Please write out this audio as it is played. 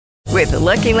With the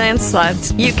Lucky Land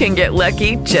Slots, you can get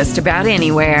lucky just about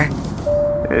anywhere.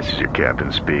 This is your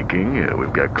captain speaking.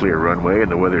 We've got clear runway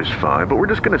and the weather's fine, but we're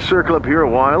just going to circle up here a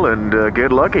while and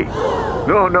get lucky.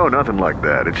 No, nothing like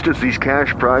that. It's just these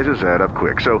cash prizes add up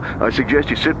quick. So I suggest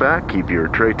you sit back, keep your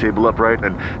tray table upright,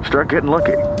 and start getting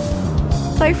lucky.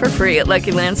 Play for free at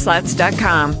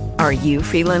LuckyLandSlots.com. Are you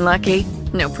feeling lucky?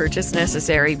 No purchase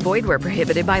necessary. Void where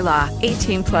prohibited by law.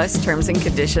 18 plus terms and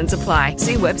conditions apply.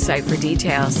 See website for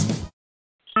details.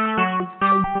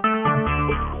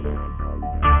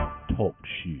 Talk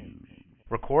shoes.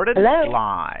 Recorded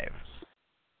live.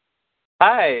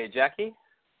 Hi, Jaci.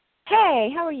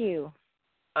 Hey, how are you?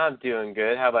 I'm doing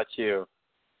good. How about you?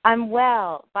 I'm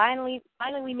well. Finally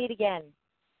we meet again.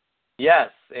 Yes,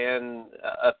 and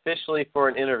officially for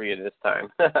an interview this time.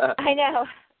 I know.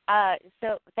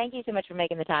 So thank you so much for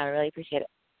making the time. I really appreciate it.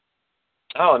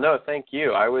 Oh, no, thank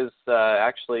you. I was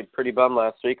actually pretty bummed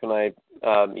last week when I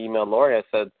emailed Lori. I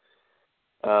said,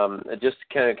 just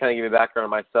kind of give you a background on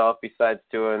myself. Besides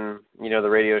doing, the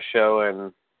radio show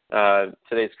and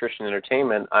Today's Christian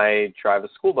Entertainment, I drive a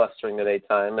school bus during the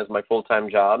daytime as my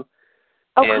full-time job.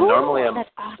 Oh, and cool. Normally That's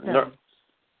awesome.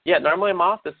 Normally I'm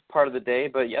off this part of the day,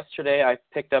 but yesterday I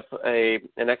picked up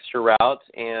an extra route,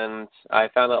 and I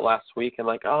found out last week, I'm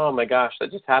like, oh my gosh,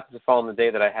 that just happened to fall on the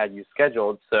day that I had you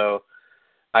scheduled. So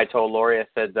I told Lori, I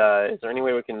said, is there any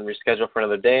way we can reschedule for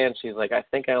another day? And she's like, I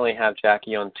think I only have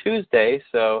Jackie on Tuesday,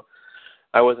 so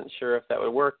I wasn't sure if that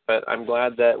would work, but I'm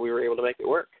glad that we were able to make it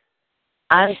work.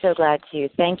 I'm so glad too.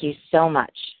 Thank you so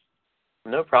much.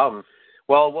 No problem.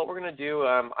 Well, what we're going to do,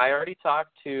 I already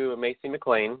talked to Macy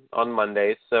McLean on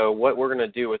Monday, so what we're going to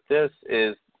do with this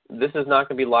is not going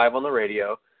to be live on the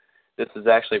radio. This is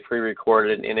actually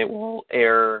pre-recorded, and it will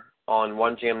air on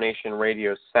One Jam Nation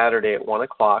Radio Saturday at 1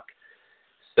 o'clock.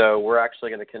 So we're actually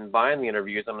going to combine the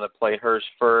interviews. I'm going to play hers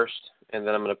first, and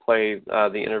then I'm going to play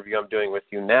the interview I'm doing with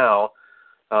you now,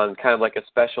 kind of like a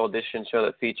special edition show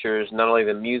that features not only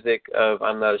the music of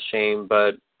I'm Not Ashamed,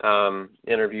 but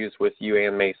interviews with you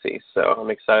and Macy. So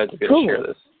I'm excited to be able to share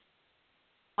this.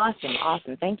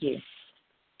 Awesome. Thank you.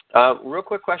 Real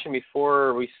quick question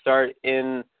before we start.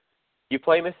 You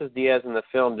play Mrs. Diaz in the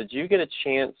film. Did you get a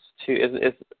chance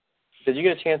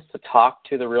to talk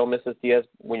to the real Mrs. Diaz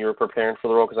when you were preparing for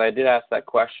the role? Because I did ask that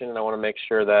question, and I want to make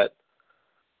sure that.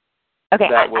 Okay,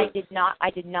 I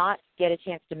did not get a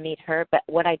chance to meet her, but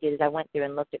what I did is I went through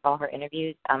and looked at all her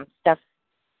interviews, stuff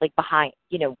like behind,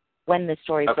 when the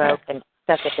story broke and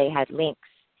stuff that they had links,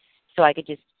 so I could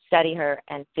just study her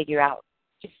and figure out,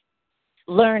 just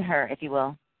learn her, if you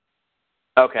will.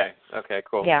 Okay,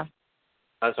 cool. Yeah.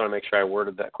 I just want to make sure I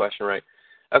worded that question right.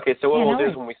 Okay, so what we'll do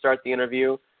is when we start the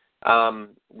interview,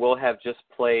 we'll have just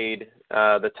played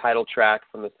the title track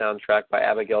from the soundtrack by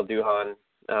Abigail Duhan,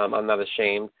 I'm Not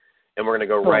Ashamed, and we're going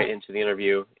to go right into the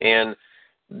interview. And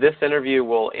this interview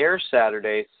will air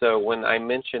Saturday, so when I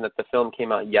mentioned that the film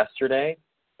came out yesterday,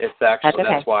 it's actually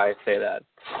that's why I say that.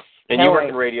 And you work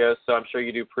in radio, so I'm sure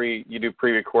you do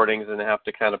pre-recordings and have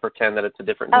to kind of pretend that it's a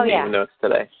different day even though it's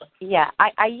today. Yeah,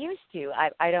 I used to.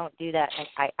 I don't do that.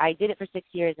 I did it for 6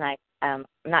 years, and I'm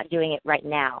not doing it right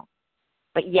now.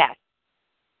 But yes.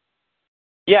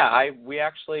 Yeah, we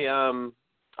actually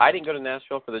I didn't go to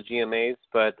Nashville for the GMAs,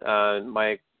 but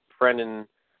my friend and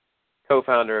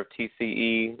co-founder of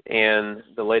TCE and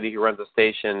the lady who runs the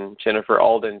station, Jennifer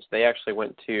Alden, they actually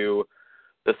went to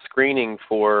the screening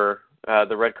for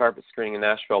the red carpet screening in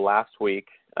Nashville last week,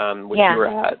 which you were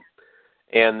at.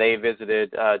 And they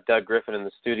visited Doug Griffin in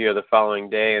the studio the following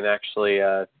day, and actually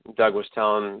Doug was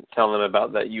telling them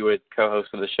about that you had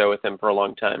co-hosted the show with him for a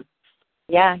long time.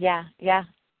 Yeah.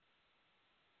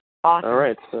 Awesome. All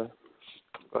right, so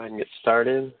go ahead and get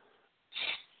started.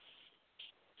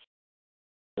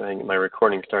 Go ahead and get my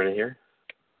recording started here.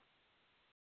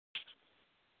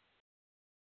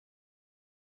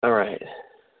 All right.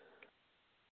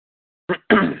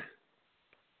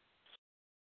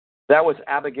 That was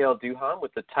Abigail Duhan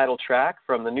with the title track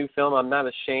from the new film I'm Not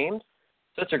Ashamed.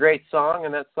 Such a great song,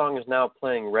 and that song is now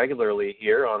playing regularly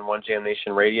here on One Jam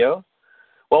Nation Radio.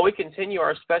 Well, we continue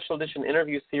our special edition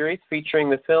interview series featuring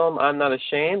the film I'm Not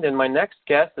Ashamed, and my next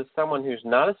guest is someone who's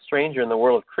not a stranger in the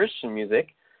world of Christian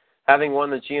music, having won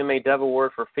the GMA Dove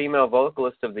Award for Female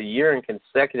Vocalist of the Year in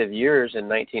consecutive years in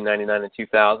 1999 and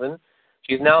 2000.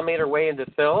 She's now made her way into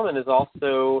film and is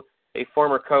also a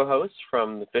former co-host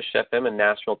from the Fish FM in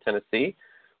Nashville, Tennessee.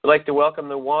 We'd like to welcome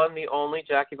the one, the only,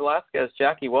 Jaci Velasquez.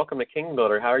 Jaci, welcome to King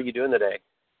Builder. How are you doing today?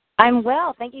 I'm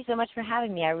well. Thank you so much for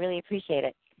having me. I really appreciate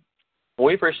it.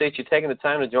 We appreciate you taking the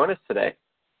time to join us today.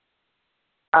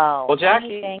 Oh, well, Jaci,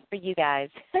 anything for you guys.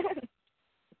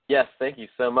 Yes, thank you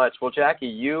so much. Well, Jaci,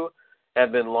 you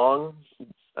you've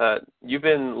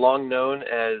been long known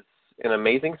as an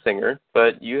amazing singer,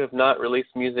 but you have not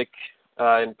released music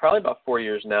in probably about 4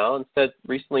 years now, instead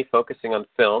recently focusing on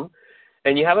film.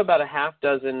 And you have about a half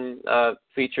dozen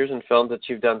features and films that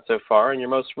you've done so far, and your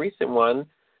most recent one,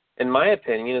 in my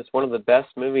opinion, is one of the best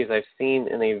movies I've seen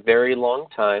in a very long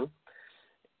time.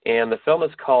 And the film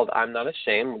is called I'm Not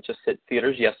Ashamed, which just hit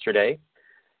theaters yesterday.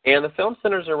 And the film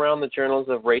centers around the journals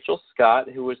of Rachel Scott,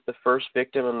 who was the first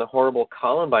victim in the horrible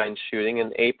Columbine shooting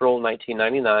in April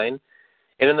 1999.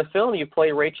 And in the film, you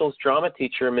play Rachel's drama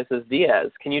teacher, Mrs.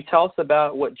 Diaz. Can you tell us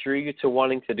about what drew you to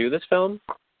wanting to do this film?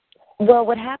 Well,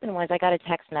 what happened was I got a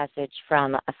text message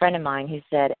from a friend of mine who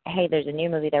said, hey, there's a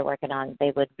new movie they're working on.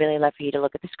 They would really love for you to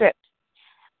look at the script.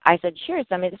 I said, sure,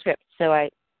 send me the script. So I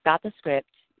got the script.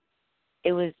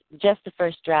 It was just the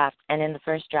first draft, and in the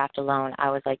first draft alone,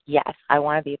 I was like, yes, I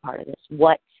want to be a part of this.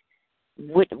 What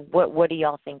are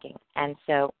y'all thinking? And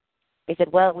so they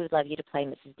said, well, we would love you to play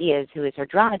Mrs. Diaz, who is her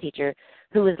drama teacher,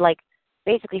 who is like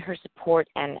basically her support,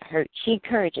 and she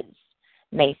encourages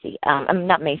Rachel.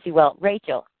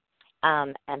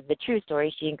 And the true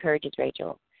story, she encourages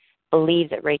Rachel, believes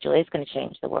that Rachel is going to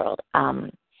change the world.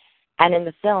 And in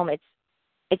the film,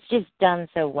 it's just done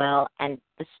so well, and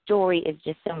the story is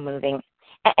just so moving.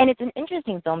 And it's an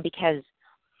interesting film because,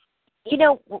 you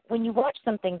know, when you watch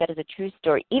something that is a true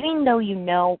story, even though you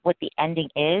know what the ending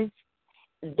is,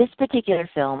 this particular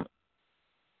film,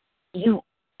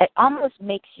 it almost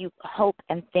makes you hope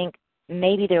and think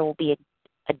maybe there will be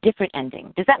a different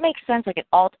ending. Does that make sense? Like an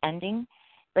alt ending?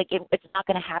 Like it's not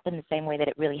going to happen the same way that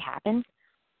it really happened.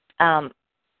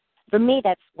 For me,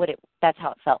 that's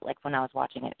how it felt like when I was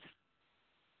watching it.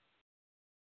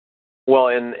 Well,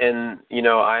 and you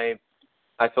know, I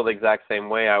feel the exact same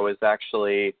way. I was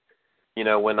actually, you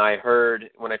know, when I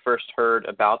first heard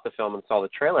about the film and saw the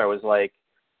trailer, I was like,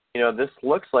 you know, this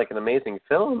looks like an amazing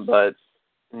film, but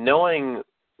knowing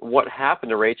what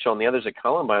happened to Rachel and the others at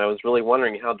Columbine, I was really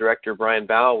wondering how director Brian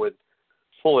Bow would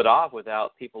pull it off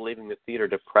without people leaving the theater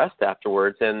depressed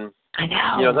afterwards. And I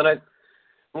know. You know,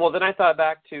 then I thought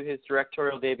back to his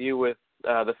directorial debut with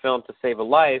the film To Save a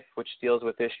Life, which deals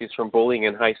with issues from bullying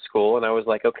in high school, and I was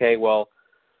like, okay, well,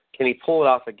 can he pull it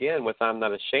off again with I'm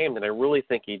Not Ashamed? And I really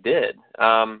think he did.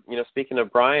 You know, speaking of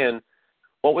Brian,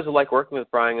 what was it like working with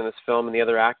Brian in this film and the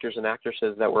other actors and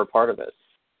actresses that were a part of it?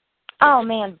 Oh,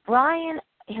 man, Brian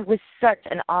was such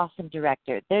an awesome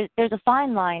director. There's a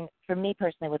fine line for me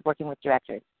personally with working with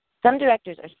directors. Some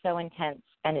directors are so intense,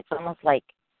 and it's almost like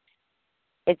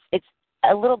it's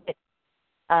a little bit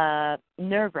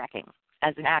nerve-wracking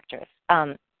as an actress.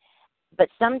 But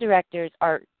some directors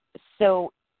are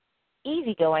so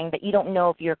easygoing that you don't know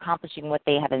if you're accomplishing what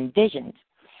they have envisioned.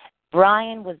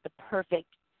 Brian was the perfect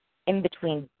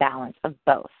in-between balance of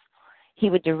both.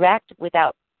 He would direct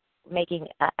without making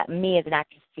me as an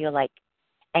actress feel like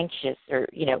anxious or,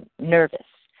 you know, nervous.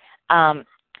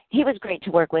 He was great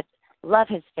to work with. Love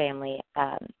his family.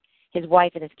 His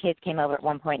wife and his kids came over at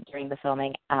one point during the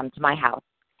filming to my house,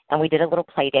 and we did a little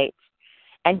play date.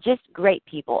 And just great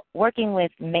people. Working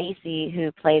with Macy,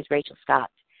 who plays Rachel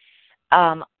Scott,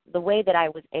 the way that I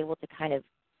was able to kind of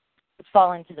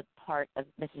fall into the part of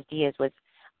Mrs. Diaz was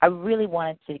I really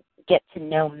wanted to get to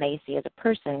know Macy as a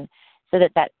person so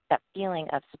that feeling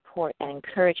of support and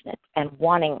encouragement and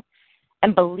wanting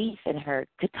and belief in her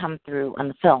could come through on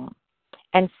the film.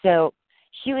 And so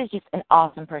she was just an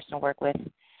awesome person to work with.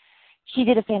 She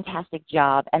did a fantastic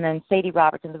job. And then Sadie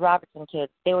Robertson, the Robertson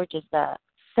kids, they were just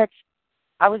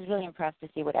I was really impressed to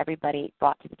see what everybody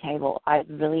brought to the table. I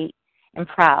really am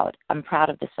proud. I'm proud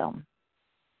of this film.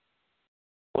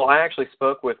 Well, I actually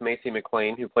spoke with Macy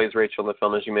McLean, who plays Rachel in the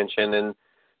film, as you mentioned, and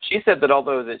she said that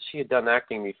although that she had done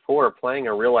acting before, playing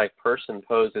a real-life person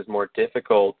posed as more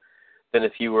difficult than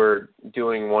if you were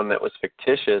doing one that was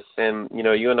fictitious. And, you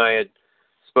know, you and I had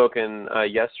spoken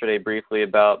yesterday briefly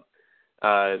about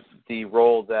the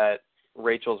role that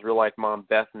Rachel's real-life mom,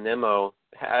 Beth Nimmo,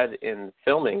 had in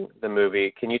filming the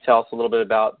movie. Can you tell us a little bit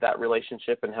about that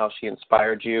relationship and how she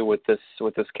inspired you with this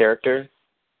character?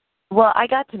 Well, I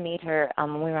got to meet her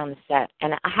when we were on the set,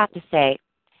 and I have to say,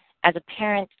 as a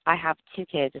parent, I have two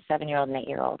kids, a 7-year-old and an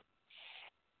 8-year-old.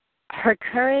 Her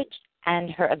courage and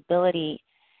her ability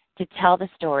to tell the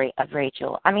story of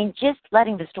Rachel, I mean, just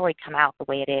letting the story come out the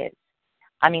way it is.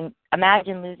 I mean,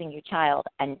 imagine losing your child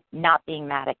and not being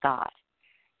mad at God.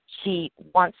 She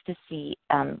wants to see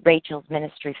Rachel's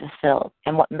ministry fulfilled,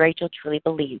 and what Rachel truly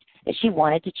believed, that she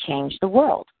wanted to change the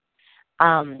world.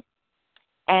 And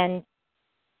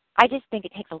I just think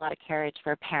it takes a lot of courage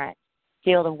for a parent to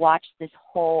be able to watch this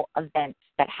whole event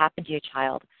that happened to your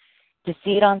child, to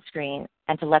see it on screen,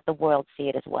 and to let the world see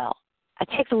it as well. It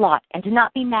takes a lot. And to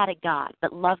not be mad at God,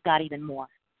 but love God even more.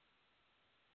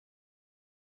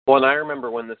 Well, and I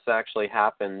remember when this actually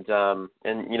happened,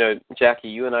 and, Jackie,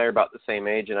 you and I are about the same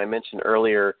age, and I mentioned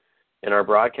earlier in our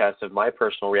broadcast of my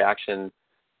personal reaction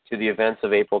to the events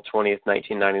of April 20th,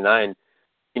 1999.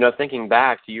 Thinking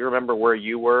back, do you remember where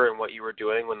you were and what you were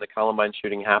doing when the Columbine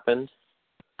shooting happened?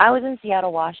 I was in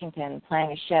Seattle, Washington,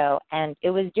 playing a show, and it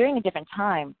was during a different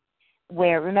time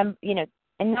where, remember, in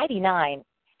 99,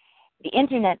 the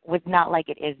Internet was not like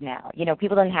it is now.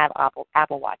 People didn't have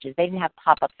Apple Watches. They didn't have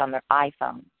pop-ups on their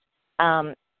iPhones.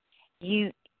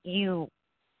 You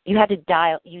had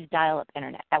to use dial-up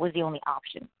Internet. That was the only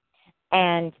option.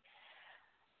 And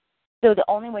so the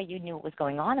only way you knew what was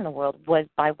going on in the world was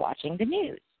by watching the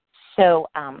news. So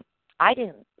I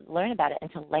didn't learn about it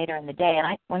until later in the day.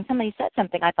 And when somebody said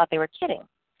something, I thought they were kidding.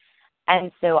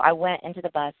 And so I went into the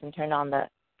bus and turned on the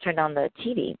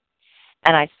TV,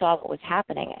 and I saw what was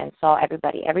happening and saw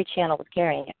every channel was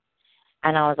carrying it.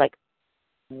 And I was like,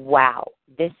 wow,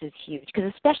 this is huge.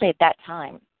 Because especially at that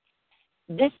time,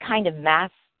 this kind of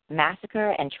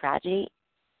massacre and tragedy,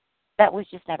 that was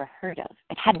just never heard of.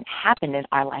 It hadn't happened in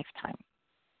our lifetime.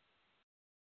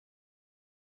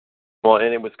 Well,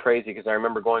 and it was crazy because I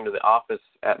remember going to the office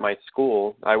at my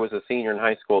school. I was a senior in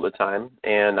high school at the time,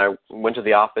 and I went to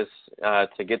the office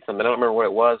to get something. I don't remember what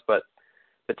it was, but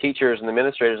the teachers and the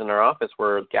administrators in our office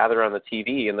were gathered on the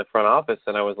TV in the front office,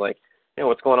 and I was like,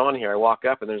 what's going on here? I walk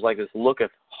up, and there's like this look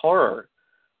of horror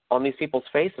on these people's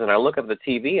faces, and I look up at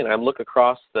the TV, and I look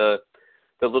across the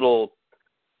little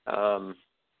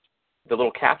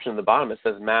caption at the bottom. It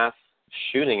says mass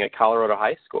shooting at Colorado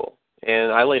High School.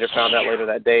 And I later found out later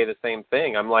that day the same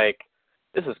thing. I'm like,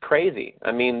 this is crazy.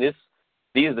 I mean, the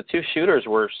two shooters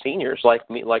were seniors like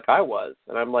me, like I was.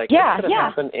 And I'm like, it could have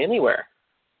happened anywhere.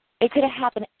 It could have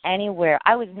happened anywhere.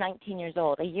 I was 19 years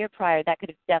old. A year prior, that could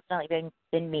have definitely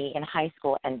been me in high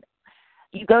school. And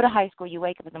you go to high school, you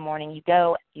wake up in the morning, you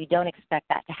don't expect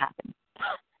that to happen.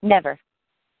 Never.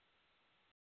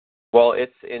 Well,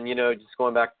 just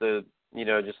going back to,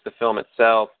 just the film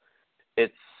itself,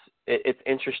 it's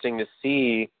interesting to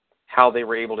see how they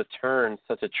were able to turn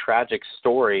such a tragic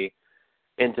story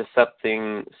into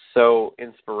something so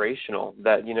inspirational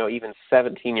that, even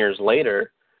 17 years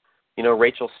later,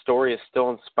 Rachel's story is still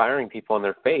inspiring people in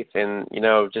their faith. And,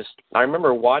 I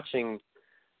remember watching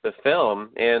the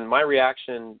film, and my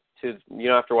reaction to,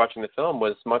 after watching the film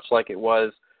was much like it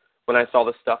was when I saw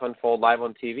this stuff unfold live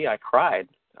on TV. I cried.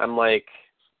 I'm like,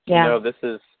 this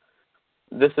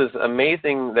is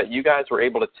amazing that you guys were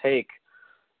able to take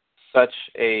such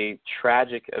a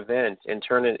tragic event and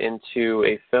turn it into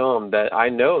a film that I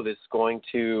know is going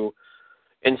to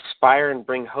inspire and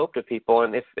bring hope to people.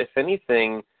 And if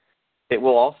anything, it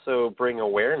will also bring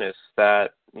awareness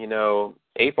that,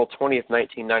 April 20th,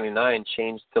 1999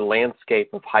 changed the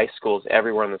landscape of high schools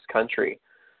everywhere in this country.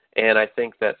 And I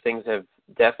think that things have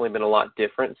definitely been a lot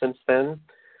different since then.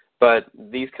 But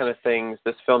these kind of things,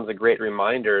 this film's a great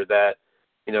reminder that,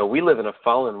 we live in a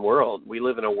fallen world. We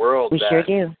live in a world sure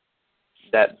do.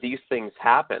 That these things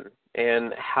happen,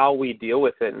 and how we deal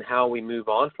with it and how we move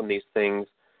on from these things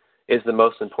is the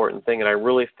most important thing. And I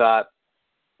really thought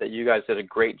that you guys did a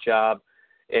great job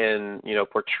in,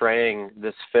 portraying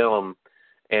this film.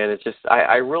 And it's just,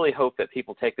 I really hope that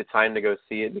people take the time to go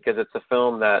see it, because it's a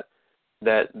film that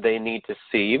they need to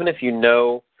see. Even if you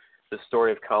know the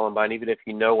story of Columbine, even if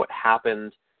you know what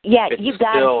happened. Yeah, you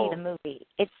got to see the movie.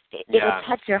 It'll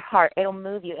touch your heart. It'll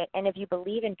move you. And if you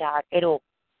believe in God, it'll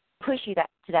push you to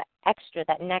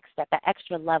that next step, that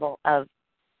extra level of,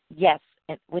 yes,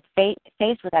 with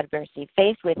faced with adversity,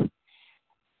 faced with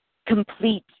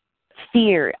complete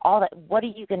fear, all that. What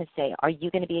are you going to say? Are you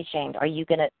going to be ashamed? Are you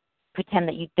going to pretend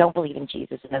that you don't believe in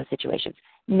Jesus in those situations?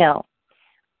 No,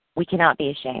 we cannot be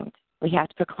ashamed. We have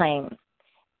to proclaim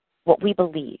what we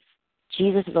believe.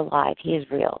 Jesus is alive. He is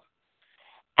real.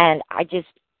 And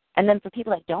then for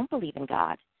people that don't believe in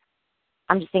God,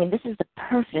 I'm just saying this is the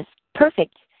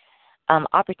perfect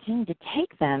opportunity to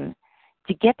take them,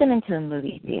 to get them into a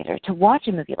movie theater, to watch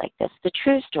a movie like this. It's a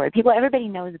true story. Everybody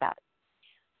knows about it.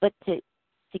 But to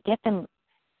get them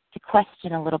to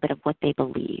question a little bit of what they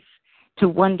believe, to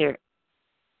wonder,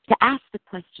 to ask the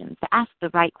questions, to ask the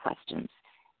right questions,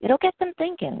 it'll get them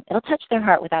thinking. It'll touch their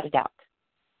heart without a doubt.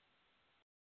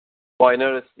 Well, I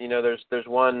noticed, there's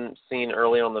one scene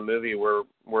early on in the movie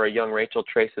where a young Rachel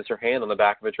traces her hand on the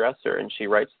back of a dresser, and she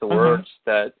writes the words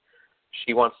that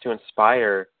she wants to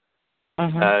inspire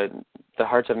the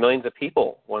hearts of millions of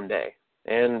people one day.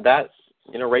 And that,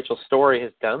 Rachel's story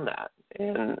has done that.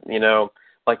 And,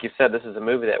 like you said, this is a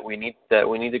movie that we need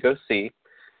to go see.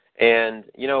 And,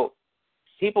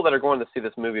 people that are going to see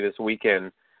this movie this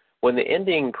weekend, when the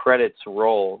ending credits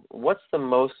roll, what's the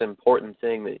most important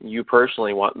thing that you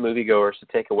personally want moviegoers to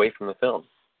take away from the film?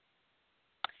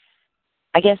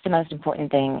 I guess the most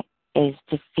important thing is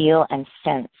to feel and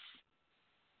sense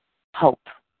hope,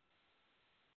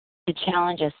 to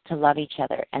challenge us to love each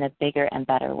other in a bigger and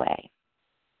better way,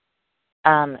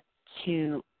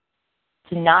 to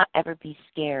not ever be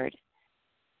scared,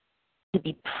 to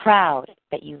be proud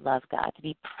that you love God, to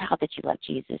be proud that you love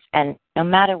Jesus. And no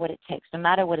matter what it takes, no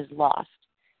matter what is lost,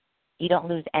 you don't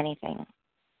lose anything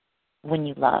when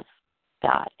you love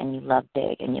God and you love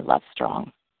big and you love strong.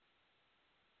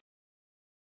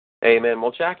 Amen.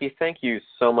 Well, Jaci, thank you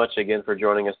so much again for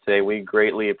joining us today. We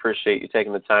greatly appreciate you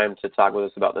taking the time to talk with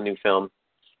us about the new film.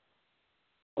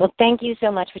 Well, thank you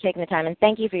so much for taking the time, and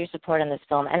thank you for your support on this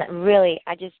film. And really,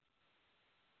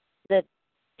 the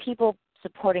people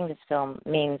supporting this film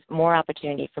means more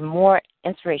opportunity for more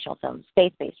inspirational films,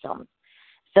 faith-based films,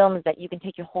 films that you can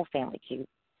take your whole family to.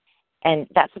 And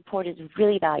that support is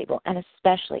really valuable, and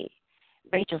especially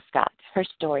Rachel Scott. Her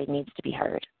story needs to be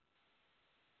heard.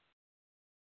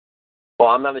 Well,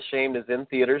 I'm Not Ashamed is in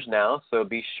theaters now, so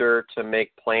be sure to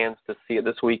make plans to see it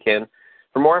this weekend.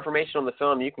 For more information on the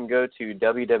film, you can go to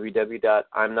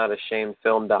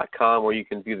www.imnotashamedfilm.com, where you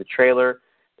can view the trailer,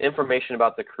 information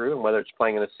about the crew, and whether it's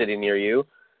playing in a city near you.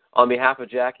 On behalf of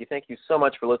Jaci, thank you so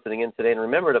much for listening in today, and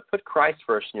remember to put Christ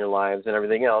first in your lives, and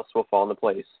everything else will fall into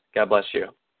place. God bless you.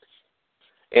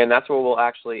 And that's where we'll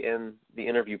actually end the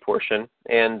interview portion.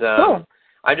 And cool.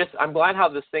 I'm glad how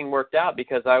this thing worked out,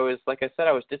 because I was, like I said,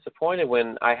 I was disappointed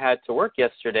when I had to work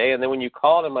yesterday, and then when you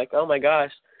called, I'm like, oh my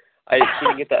gosh, I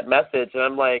didn't get that message. And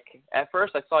I'm like, at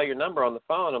first I saw your number on the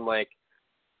phone. I'm like,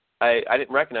 I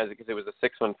didn't recognize it because it was a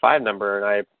 615 number,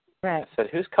 and I said,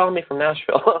 who's calling me from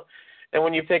Nashville? And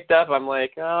when you picked up, I'm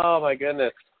like, oh my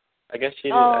goodness. I guess she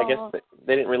didn't. I guess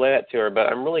they didn't relay that to her, but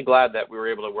I'm really glad that we were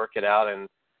able to work it out and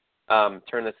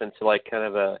turn this into like kind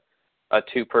of a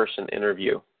two-person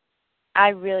interview.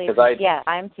 I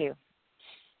am too.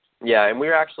 Yeah, and we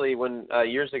were actually,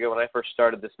 years ago when I first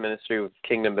started this ministry with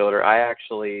Kingdom Builder, I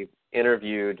actually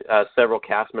interviewed several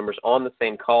cast members on the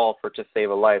same call for To Save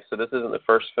a Life. So this isn't the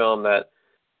first film that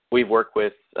we've worked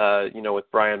with,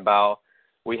 with Brian Bow.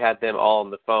 We had them all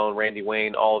on the phone, Randy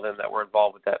Wayne, all of them that were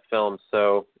involved with that film.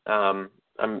 So I'm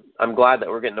glad that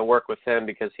we're getting to work with him,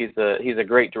 because he's a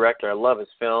great director. I love his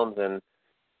films, and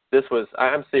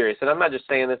I'm serious, and I'm not just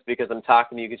saying this because I'm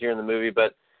talking to you because you're in the movie,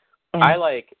 but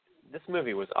this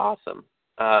movie was awesome.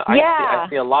 I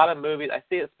see a lot of movies. I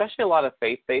see especially a lot of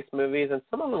faith-based movies, and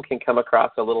some of them can come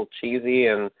across a little cheesy.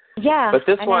 But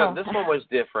this one was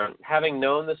different. Having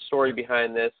known the story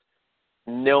behind this,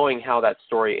 knowing how that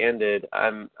story ended,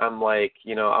 I'm like,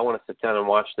 I want to sit down and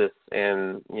watch this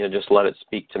and just let it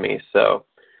speak to me. So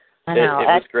it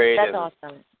was great. That's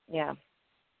awesome. Yeah.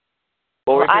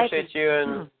 Well, we appreciate you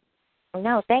and.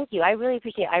 No, thank you. I really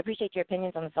appreciate it. I appreciate your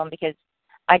opinions on the film, because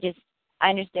I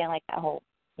understand like that whole,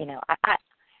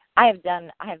 I have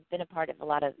been a part of a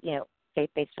lot of,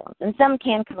 faith-based films, and some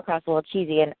can come across a little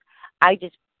cheesy, and I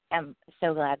just am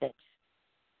so glad that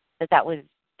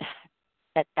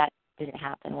didn't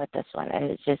happen with this one. And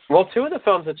it's just, well, two of the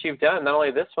films that you've done, not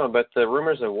only this one, but the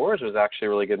Rumors of Wars was actually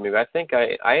a really good movie. I think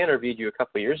I interviewed you a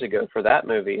couple of years ago for that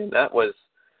movie, and I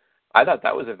thought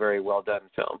that was a very well done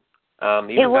film.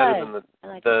 Even better than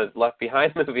the Left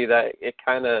Behind movie that it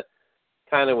kind of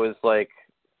was like,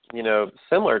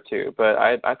 similar to. But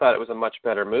I thought it was a much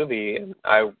better movie, and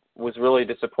I was really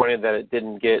disappointed that it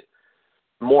didn't get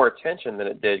more attention than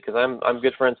it did, because I'm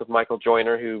good friends with Michael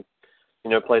Joyner, who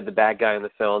played the bad guy in the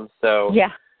film. So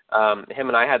him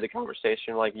and I had the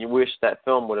conversation, like, you wish that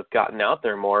film would have gotten out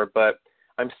there more. But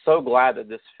I'm so glad that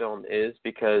this film is,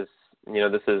 because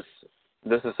this is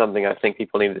something I think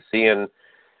people need to see. And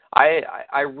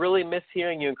I really miss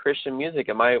hearing you in Christian music.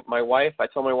 And my wife, I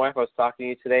told my wife I was talking to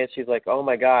you today, and she's like, oh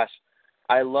my gosh,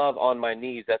 I love On My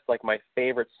Knees. That's like my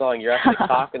favorite song. You're actually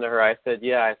talking to her. I said,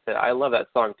 yeah. I said, I love that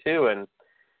song too. And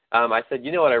I said,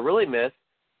 what I really miss,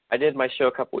 I did my show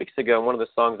a couple weeks ago, and one of the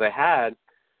songs I had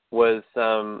was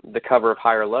the cover of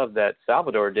Higher Love that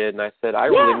Salvador did. And I said, I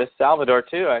really miss Salvador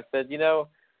too. I said,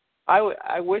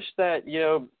 I wish that,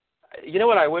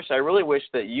 what I wish? I really wish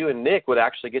that you and Nick would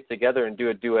actually get together and do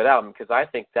a duet album, because I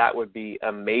think that would be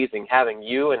amazing, having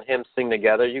you and him sing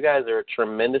together. You guys are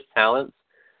tremendous talents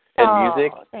in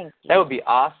music. Thank you. That would be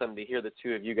awesome to hear the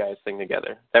two of you guys sing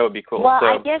together. That would be cool. Well,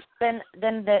 I guess then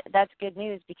that's good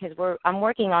news, because I'm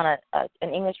working on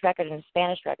an English record and a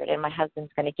Spanish record, and my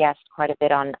husband's going to guest quite a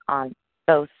bit on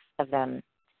both of them.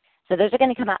 So those are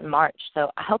going to come out in March. So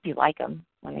I hope you like them.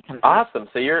 when they come back. Awesome.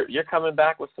 So you're coming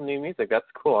back with some new music. That's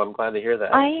cool. I'm glad to hear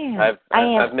that. I am.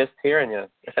 I've missed hearing you.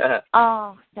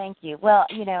 Oh, thank you. Well,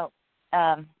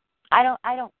 I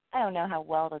don't know how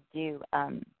well to do.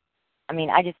 I mean,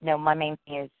 I just know my main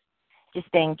thing is just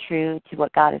staying true to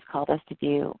what God has called us to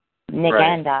do, Nick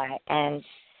and I, and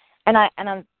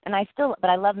I still, but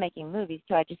I love making movies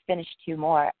too. I just finished 2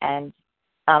 more, and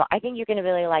I think you're going to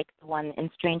really like the one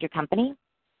in Stranger Company.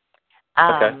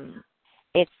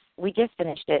 We just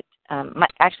finished it.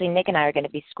 Actually, Nick and I are going to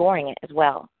be scoring it as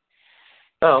well.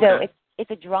 Oh, okay. So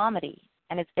it's a dramedy,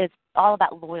 and it's all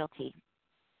about loyalty.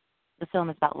 The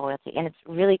film is about loyalty, and it's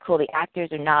really cool. The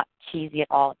actors are not cheesy at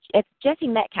all. It's Jesse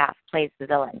Metcalf plays the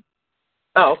villain.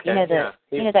 Oh, okay.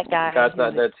 You know that guy. God's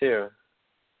Not Dead too.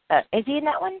 Is he in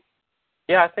that one?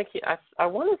 Yeah, I think I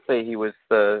want to say he was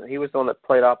the one that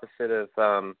played opposite of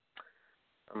oh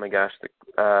my gosh,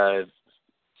 the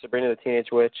Sabrina the Teenage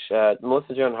Witch,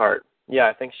 Melissa Joan Hart. Yeah,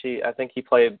 I think he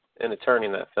played an attorney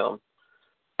in that film.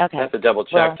 Okay. I have to double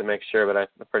check to make sure, but I'm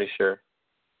pretty sure.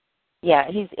 Yeah,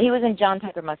 he was in John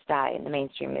Tucker Must Die in the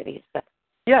mainstream movies, but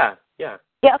Yeah,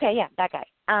 okay, that guy.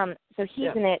 So he's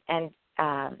in it, and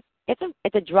it's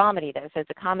a dramedy though, so it's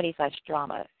a comedy /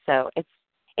 drama. So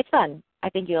it's fun. I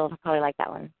think you'll probably like that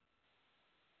one.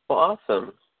 Well,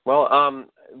 awesome. Well,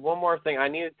 one more thing I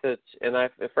needed to, and I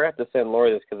forgot to send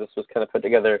Lori this because this was kind of put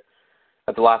together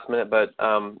at the last minute, but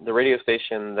the radio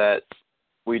station that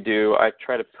we do, I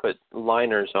try to put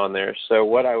liners on there. So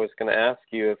what I was going to ask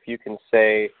you, if you can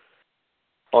say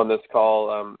on this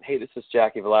call, hey, this is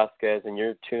Jaci Velasquez, and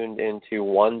you're tuned into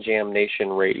One Jam Nation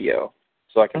Radio,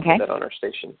 so I can put that on our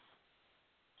station.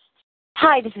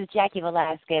 Hi, this is Jaci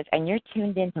Velasquez, and you're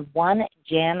tuned into One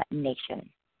Jam Nation.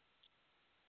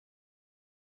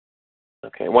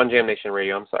 Okay, One Jam Nation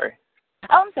Radio, I'm sorry.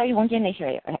 Oh, I'm sorry, One Jam Nation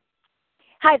Radio. Okay.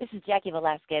 Hi, this is Jaci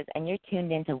Velasquez, and you're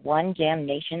tuned into One Jam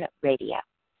Nation Radio.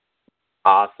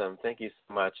 Awesome. Thank you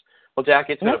so much. Well, Jaci,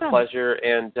 it's been a pleasure,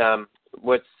 and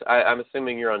I'm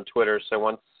assuming you're on Twitter, so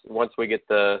once we get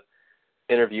the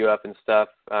interview up and stuff,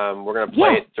 we're going to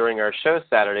play it during our show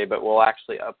Saturday, but we'll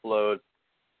actually upload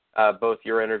both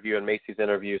your interview and Macy's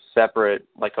interview separate,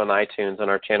 like on iTunes on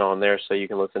our channel on there, so you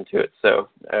can listen to it. So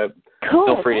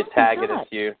feel free to tag it if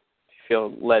you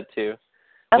feel led to.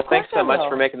 Well, thanks so much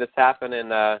for making this happen,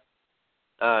 and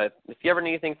if you ever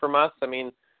need anything from us, I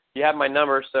mean, you have my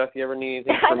number, so if you ever need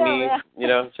anything from me,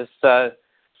 just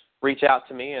reach out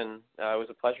to me, and it was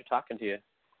a pleasure talking to you.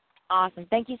 Awesome.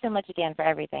 Thank you so much again for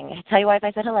everything. Tell your wife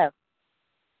I said hello.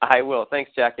 I will.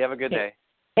 Thanks, Jaci. Have a good day.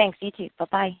 Thanks. You too.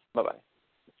 Bye-bye. Bye-bye.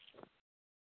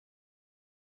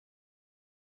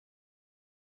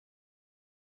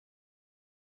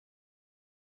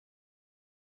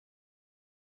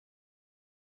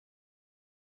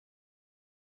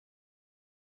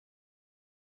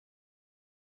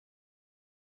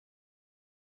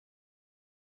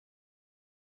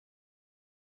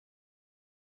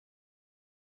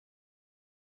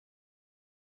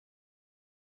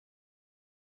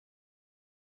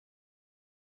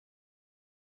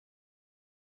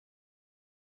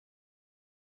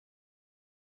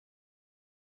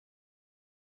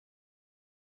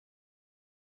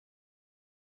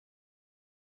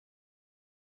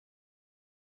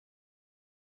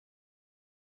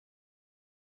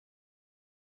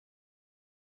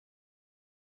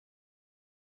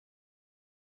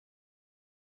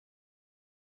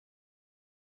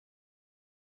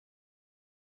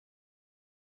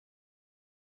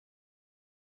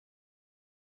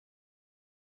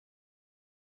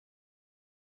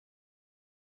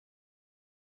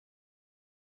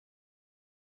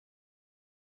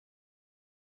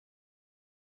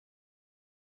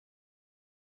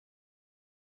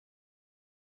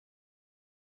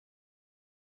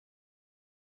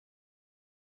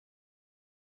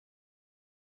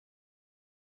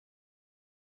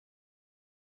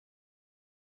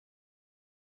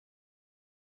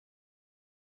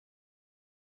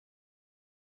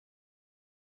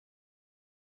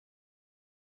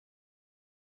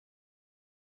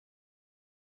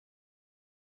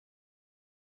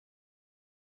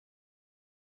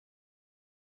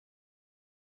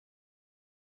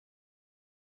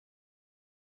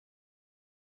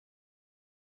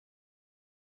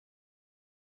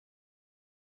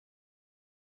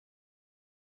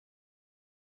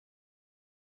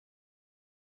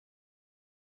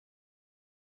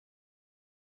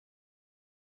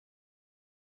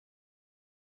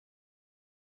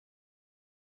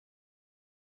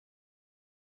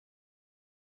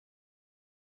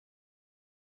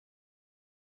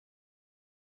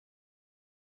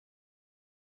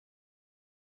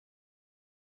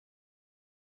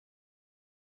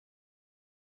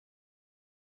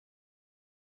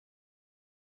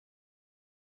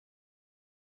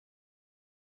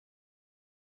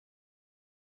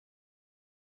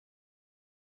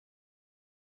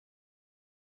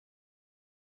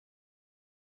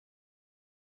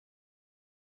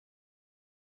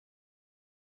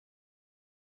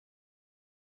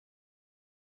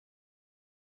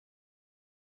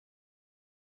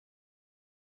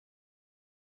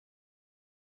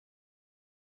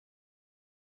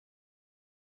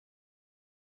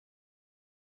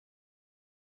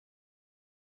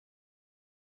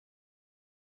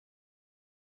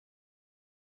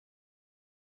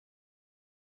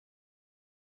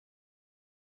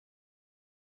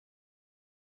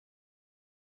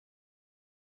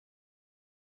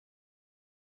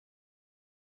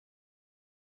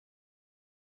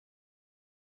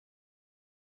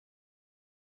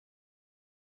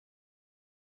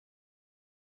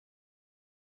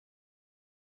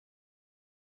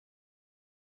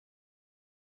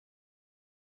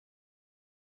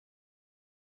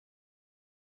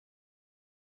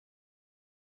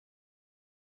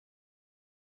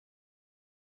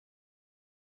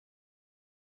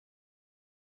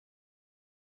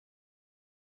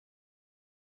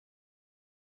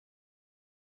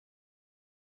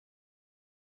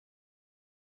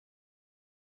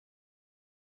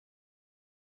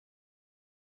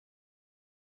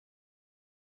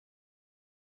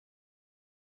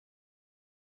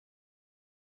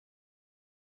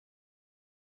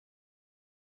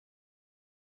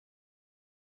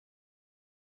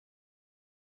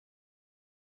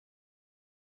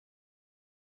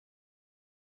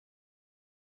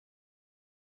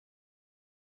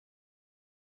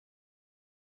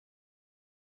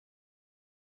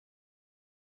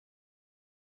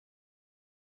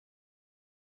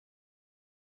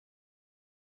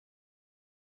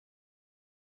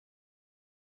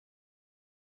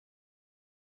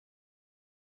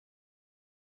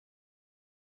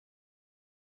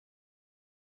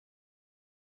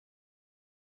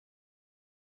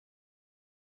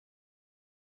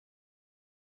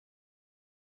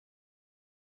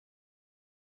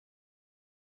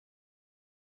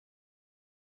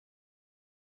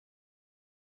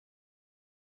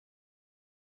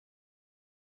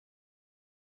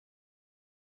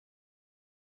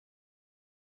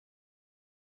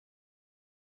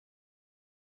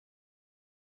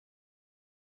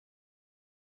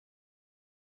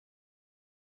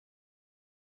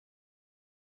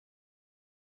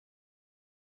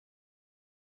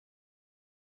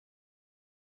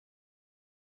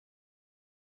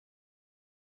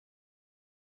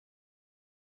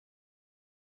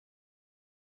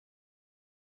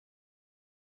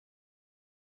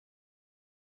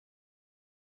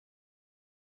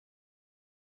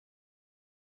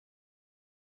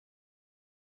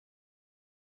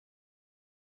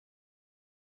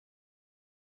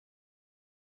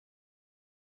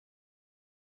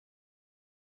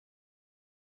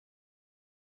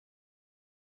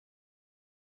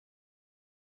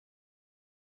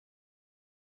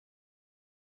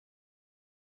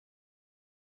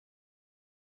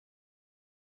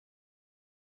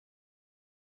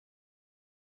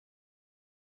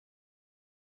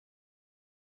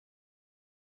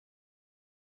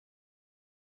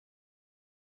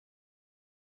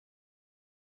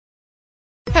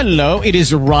 Hello, it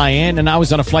is Ryan, and I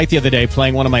was on a flight the other day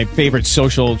playing one of my favorite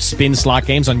social spin slot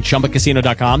games on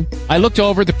ChumbaCasino.com. I looked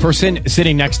over at the person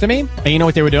sitting next to me, and you know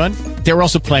what they were doing? They were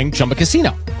also playing Chumba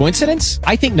Casino. Coincidence?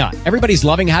 I think not. Everybody's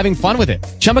loving having fun with it.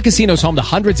 Chumba Casino is home to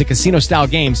hundreds of casino-style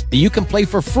games that you can play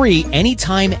for free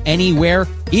anytime, anywhere,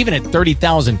 even at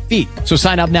 30,000 feet. So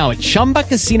sign up now at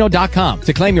ChumbaCasino.com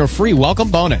to claim your free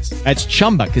welcome bonus. That's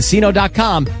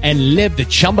ChumbaCasino.com and live the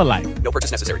Chumba life. No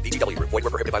purchase necessary. VGW. Void where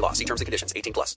prohibited by law. See terms and conditions. 18+.